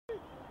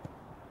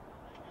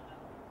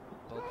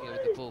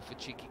the ball for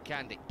Cheeky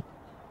Candy.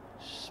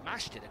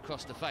 Smashed it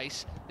across the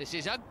face. This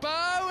is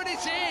Ugbo, and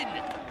it's in!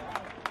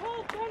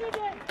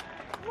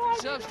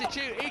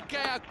 Substitute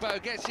Iké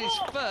Ugbo gets his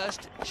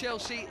first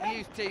Chelsea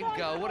youth team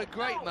goal. What a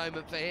great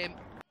moment for him.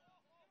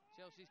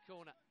 Chelsea's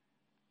corner.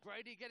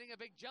 Brady getting a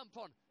big jump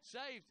on.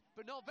 Saved,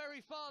 but not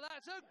very far.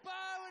 That's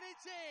Ugbo, and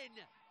it's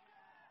in!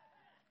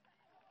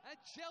 And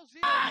Chelsea...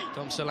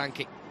 Tom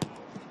Solanke.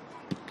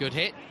 Good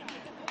hit.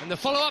 And the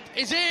follow-up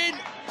is in!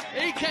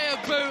 Iké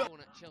Ugbo!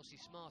 Chelsea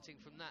smarting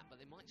from that, but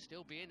they might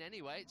still be in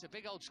anyway. It's a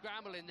big old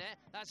scramble in there.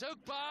 That's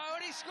Ugbo,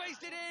 and he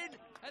squeezed it in!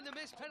 And the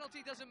missed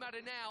penalty doesn't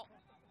matter now.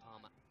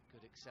 Palmer,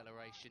 good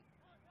acceleration.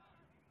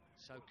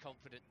 So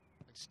confident.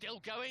 And still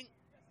going.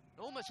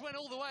 Almost went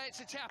all the way. It's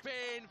a tap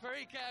in for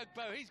Iké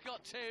Ugbo. He's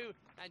got two.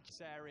 And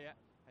this area.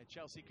 And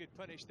Chelsea could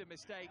punish the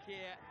mistake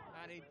here.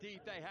 And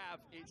indeed they have.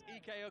 It's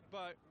Iké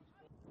Ugbo.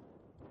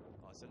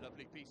 Oh, it's a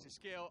lovely piece of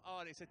skill. Oh,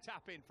 and it's a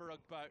tap in for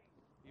Ugbo.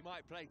 He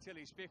might play till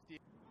he's 50.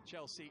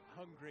 Chelsea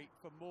hungry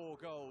for more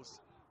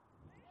goals.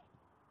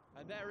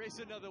 And there is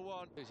another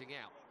one. Losing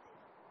out.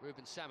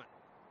 Ruben Salmon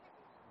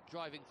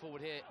driving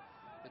forward here.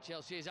 For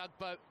Chelsea is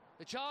Ugbo.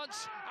 The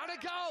chance and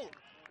a goal!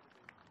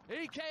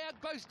 Iké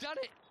Ugbo's done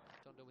it.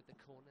 Tondo with the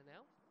corner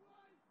now.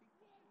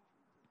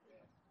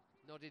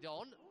 Nodded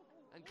on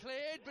and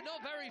cleared, but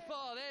not very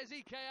far. There's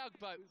Iké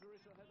Ugbo.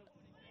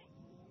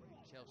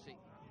 Chelsea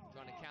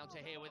trying to counter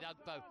here with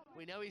Ugbo.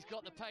 We know he's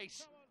got the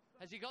pace.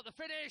 Has he got the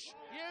finish?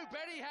 You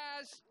bet he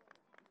has.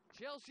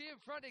 Chelsea in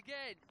front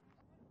again.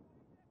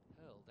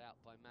 Hurled out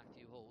by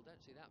Matthew Hall. Don't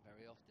see that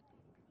very often.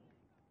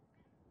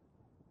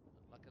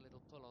 Looked like a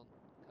little pull on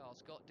Carl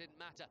Scott. Didn't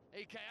matter.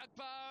 Iké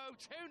Ugbo,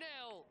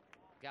 2-0.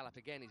 Gallop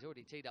again. He's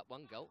already teed up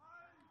one goal.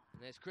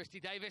 And there's Christy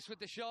Davis with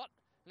the shot.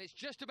 And it's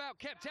just about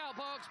kept out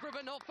by Oxborough,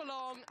 but not for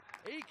long.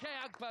 Iké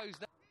Ugbo's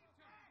there.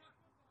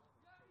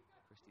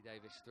 Christy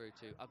Davis through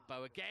to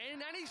Ugbo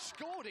again. And he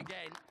scored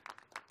again.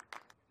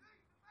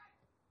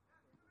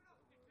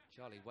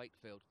 Charlie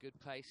Wakefield, good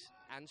pace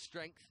and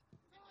strength.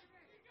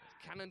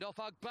 Cannoned off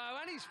Ugbo,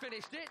 and he's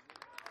finished it.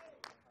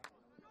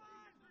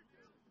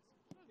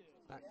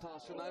 Back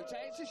pass from Ote,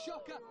 it's a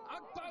shocker.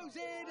 Ugbo's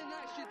in, and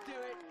that should do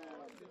it.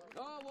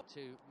 Oh, what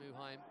to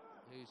Muheim,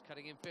 who's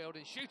cutting in field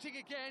and shooting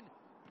again.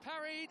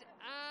 Parried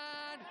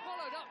and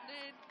followed up and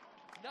in.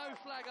 No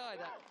flag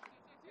either.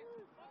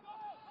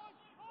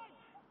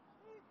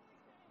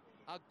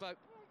 Ugbo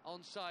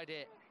onside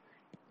here.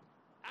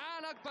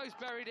 And Ugbo's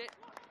buried it.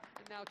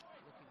 And now...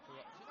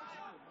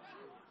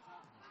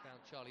 He's found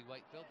Charlie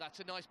Wakefield. That's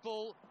a nice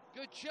ball.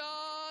 Good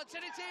chance,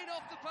 and it's in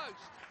off the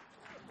post.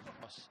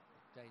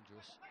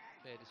 Dangerous.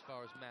 Cleared as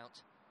far as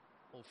Mount.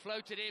 All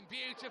floated in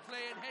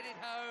beautifully and headed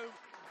home.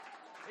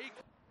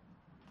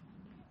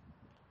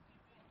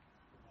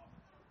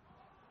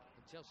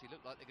 And Chelsea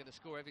look like they're going to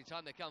score every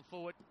time they come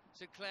forward.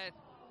 St Clair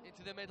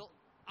into the middle.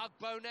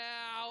 Ugbo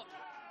now.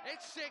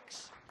 It's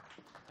 6.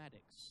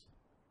 Maddox.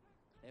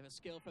 They have a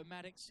skill for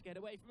Maddox to get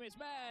away from his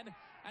man,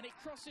 and it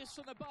crosses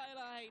from the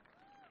byline.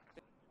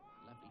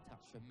 Lovely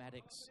touch from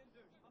Maddox.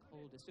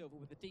 Calder Silva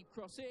with the deep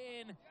cross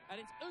in, and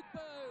it's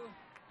Ugbo.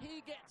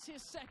 He gets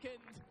his second,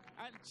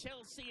 and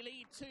Chelsea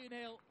lead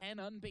 2-0 and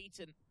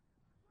unbeaten.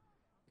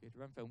 Good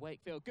run from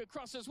Wakefield, good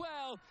cross as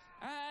well,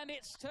 and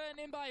it's turned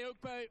in by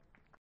Ugbo.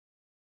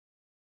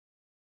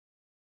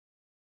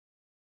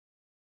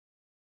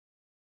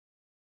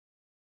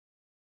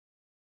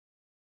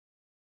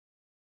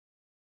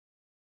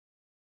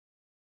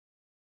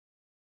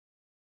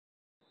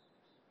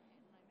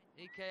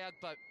 Iké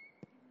Ugbo.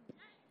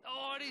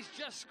 Oh, and he's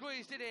just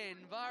squeezed it in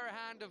via a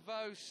hand of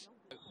Vos.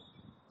 To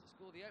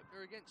score the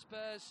opener against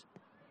Spurs,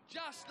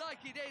 just like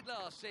he did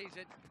last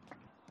season.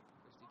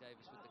 Christy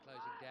Davis with the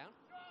closing down.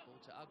 Ball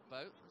to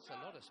Ugbo. That's a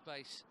lot of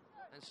space.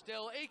 And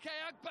still Iké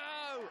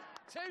Ugbo!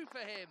 2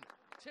 for him.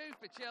 2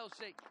 for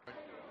Chelsea.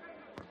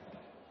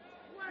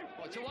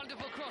 Oh, it's a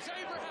wonderful cross.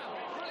 Abraham!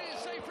 Brilliant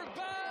save from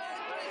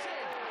Burn! But it's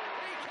in!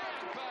 Iké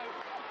Ugbo!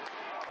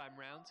 Time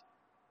round.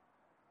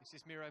 This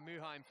is Miro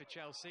Muheim for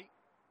Chelsea.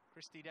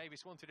 Christy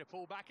Davis wanted to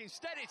pull back.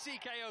 Instead, it's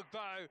Iké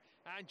Ugbo,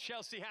 and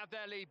Chelsea have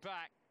their lead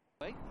back.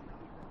 Looking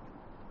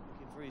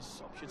for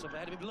his options up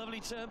ahead of him. Lovely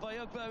turn by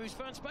Ugbo, who's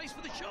found space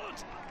for the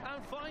shot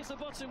and finds the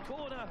bottom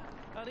corner.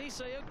 And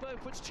Iké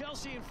Ugbo puts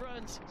Chelsea in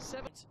front.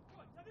 7.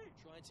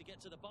 Trying to get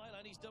to the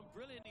byline. He's done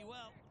brilliantly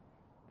well.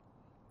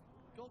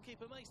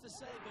 Goalkeeper makes the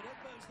save, but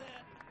Ugbo's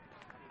there.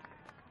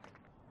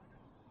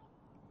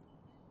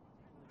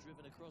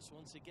 Driven across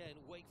once again.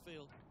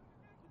 Wakefield.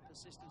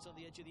 Persistence on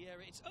the edge of the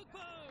area. It's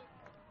Ugbo!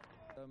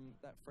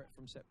 That threat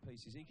from set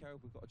pieces. Iké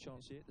Ugbo got a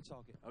chance here at the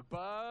target.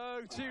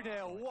 Ugbo,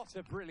 2-0. What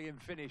a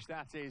brilliant finish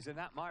that is, and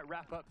that might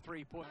wrap up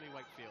 3 points.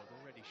 Wakefield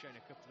already shown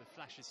a couple of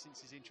flashes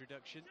since his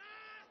introduction.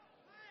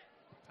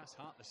 Pass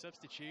Hart, the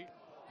substitute,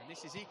 and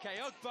this is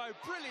Iké Ugbo.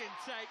 Brilliant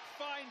take,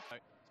 fine.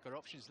 He's got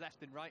options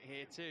left and right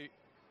here too.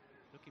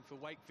 Looking for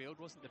Wakefield,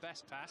 wasn't the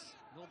best pass,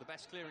 nor the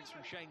best clearance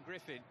from Shane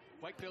Griffin.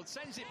 Wakefield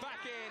sends it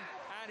back in,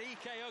 and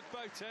Iké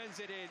Ugbo turns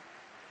it in.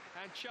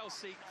 And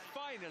Chelsea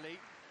finally...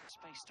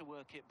 Space to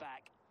work it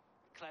back.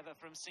 Clever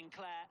from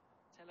Sinclair.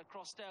 Taylor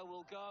Crossdale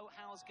will go.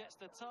 Howes gets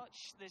the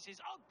touch. This is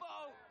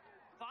Ugbo.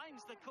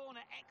 Finds the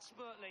corner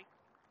expertly.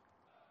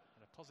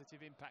 And a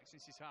positive impact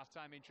since his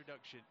half-time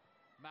introduction.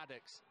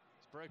 Maddox.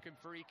 It's broken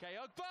for Iké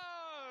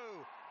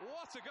Ugbo!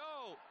 What a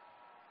goal!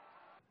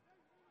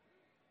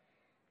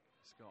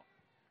 Scott.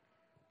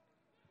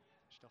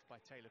 Touched off by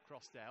Taylor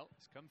Crossdale.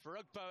 It's come for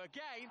Ugbo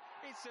again.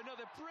 It's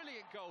another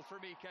brilliant goal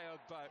from Iké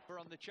Ugbo. We're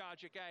on the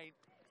charge again.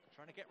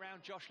 Trying to get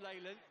round Josh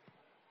Leyland.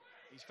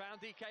 He's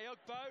found Iké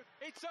Ugbo.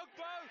 It's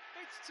Ugbo!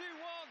 It's 2-1!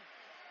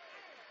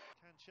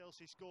 Can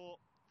Chelsea score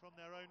from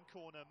their own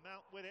corner?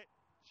 Mount with it.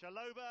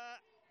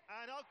 Shaloba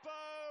and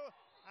Ugbo.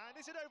 And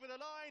is it over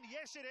the line?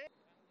 Yes, it is.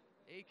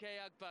 Iké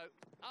Ugbo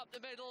up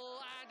the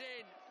middle and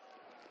in.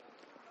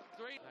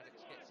 3.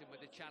 Maddox gets in with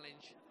the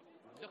challenge.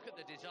 Look at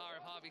the desire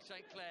of Harvey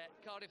St Clair.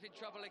 Cardiff in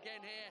trouble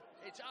again here.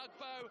 It's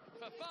Ugbo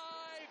for 5.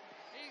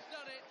 He's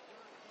done it.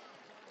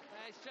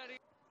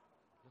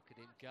 Look at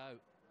him go.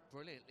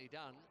 Brilliantly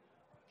done.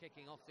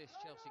 Kicking off this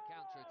Chelsea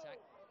counter-attack.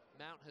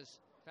 Mount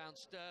has found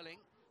Sterling.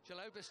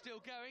 Shaloba's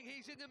still going.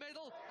 He's in the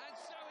middle. And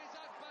so is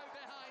Ugbo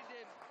behind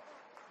him.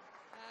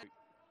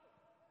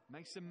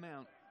 Mason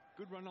Mount.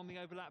 Good run on the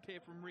overlap here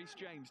from Reece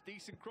James.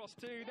 Decent cross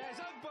too. There's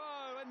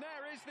Ugbo, and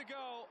there is the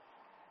goal.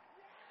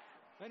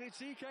 And it's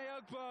Iké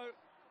Ugbo.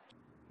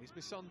 Here's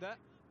Masonda.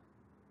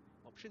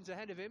 Options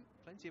ahead of him.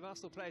 Plenty of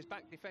Arsenal players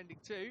back defending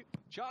too.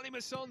 Charlie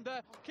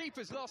Masonda.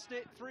 Keeper's lost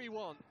it.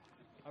 3-1.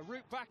 A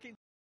route back in.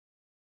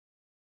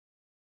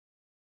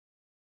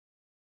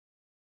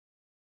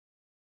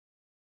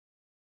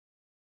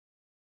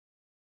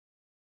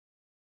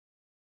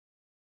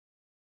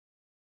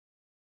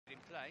 In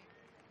play.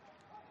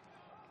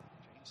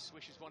 James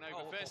swishes one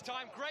over first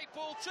time. Great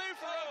ball too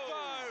for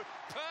Ugbo.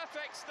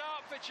 Perfect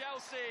start for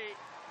Chelsea.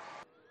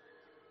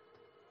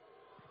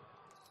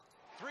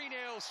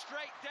 3-0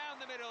 straight down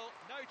the middle.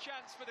 No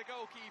chance for the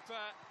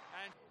goalkeeper.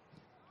 And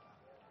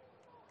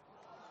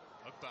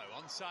Ugbo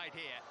onside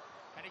here.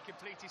 Can he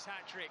complete his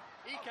hat-trick?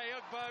 Iké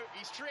Ugbo,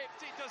 he's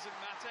tripped. It doesn't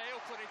matter.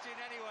 He'll put it in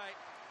anyway.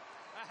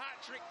 A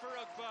hat-trick for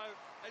Ugbo.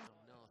 And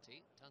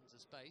Narty, tons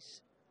of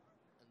space.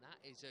 And that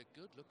is a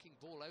good-looking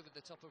ball over the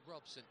top of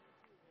Robson.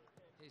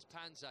 Here's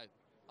Panzo.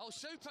 Oh,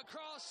 super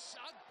cross!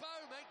 Ugbo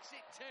makes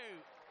it 2.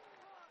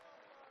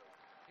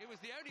 He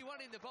was the only one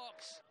in the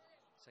box.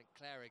 St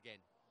Clair again.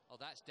 Oh,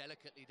 that's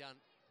delicately done.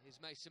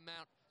 Here's Mason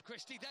Mount.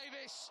 Christy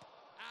Davis!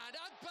 And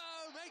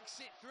Ugbo makes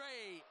it 3.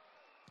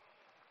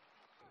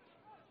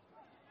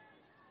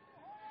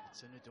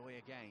 Hudson-Odoi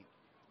again.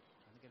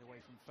 Trying to get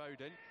away from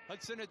Foden.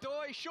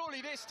 Hudson-Odoi,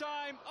 surely this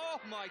time. Oh,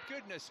 my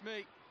goodness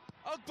me.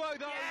 Ugbo,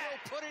 though,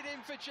 will put it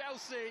in for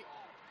Chelsea,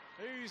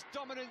 whose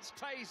dominance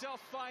pays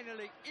off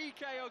finally.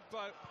 Iké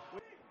Ugbo.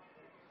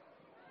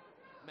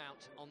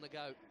 Mount on the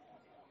go.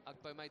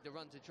 Ugbo made the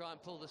run to try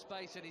and pull the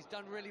space, and he's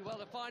done really well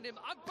to find him.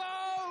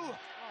 Ugbo!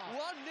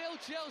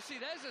 1-0 Chelsea.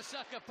 There's a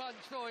sucker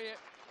punch for you.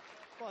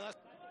 Well, that's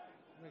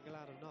wriggle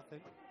out of nothing.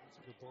 That's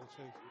a good ball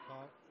too from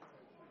Kyle.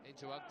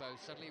 Into Ugbo,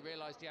 suddenly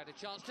realised he had a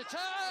chance to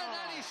turn,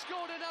 and he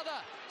scored another.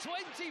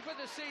 20 for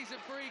the season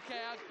for Iké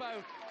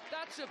Ugbo.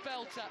 That's a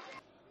belter.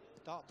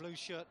 Dark blue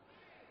shirt.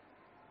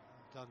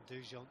 Well done,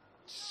 Dujon.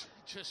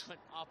 Just went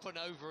up and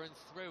over and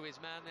through his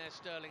man there,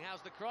 Sterling.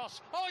 How's the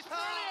cross? Oh, it's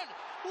brilliant!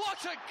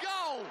 What a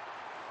goal!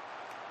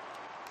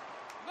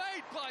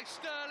 Made by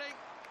Sterling,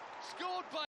 scored by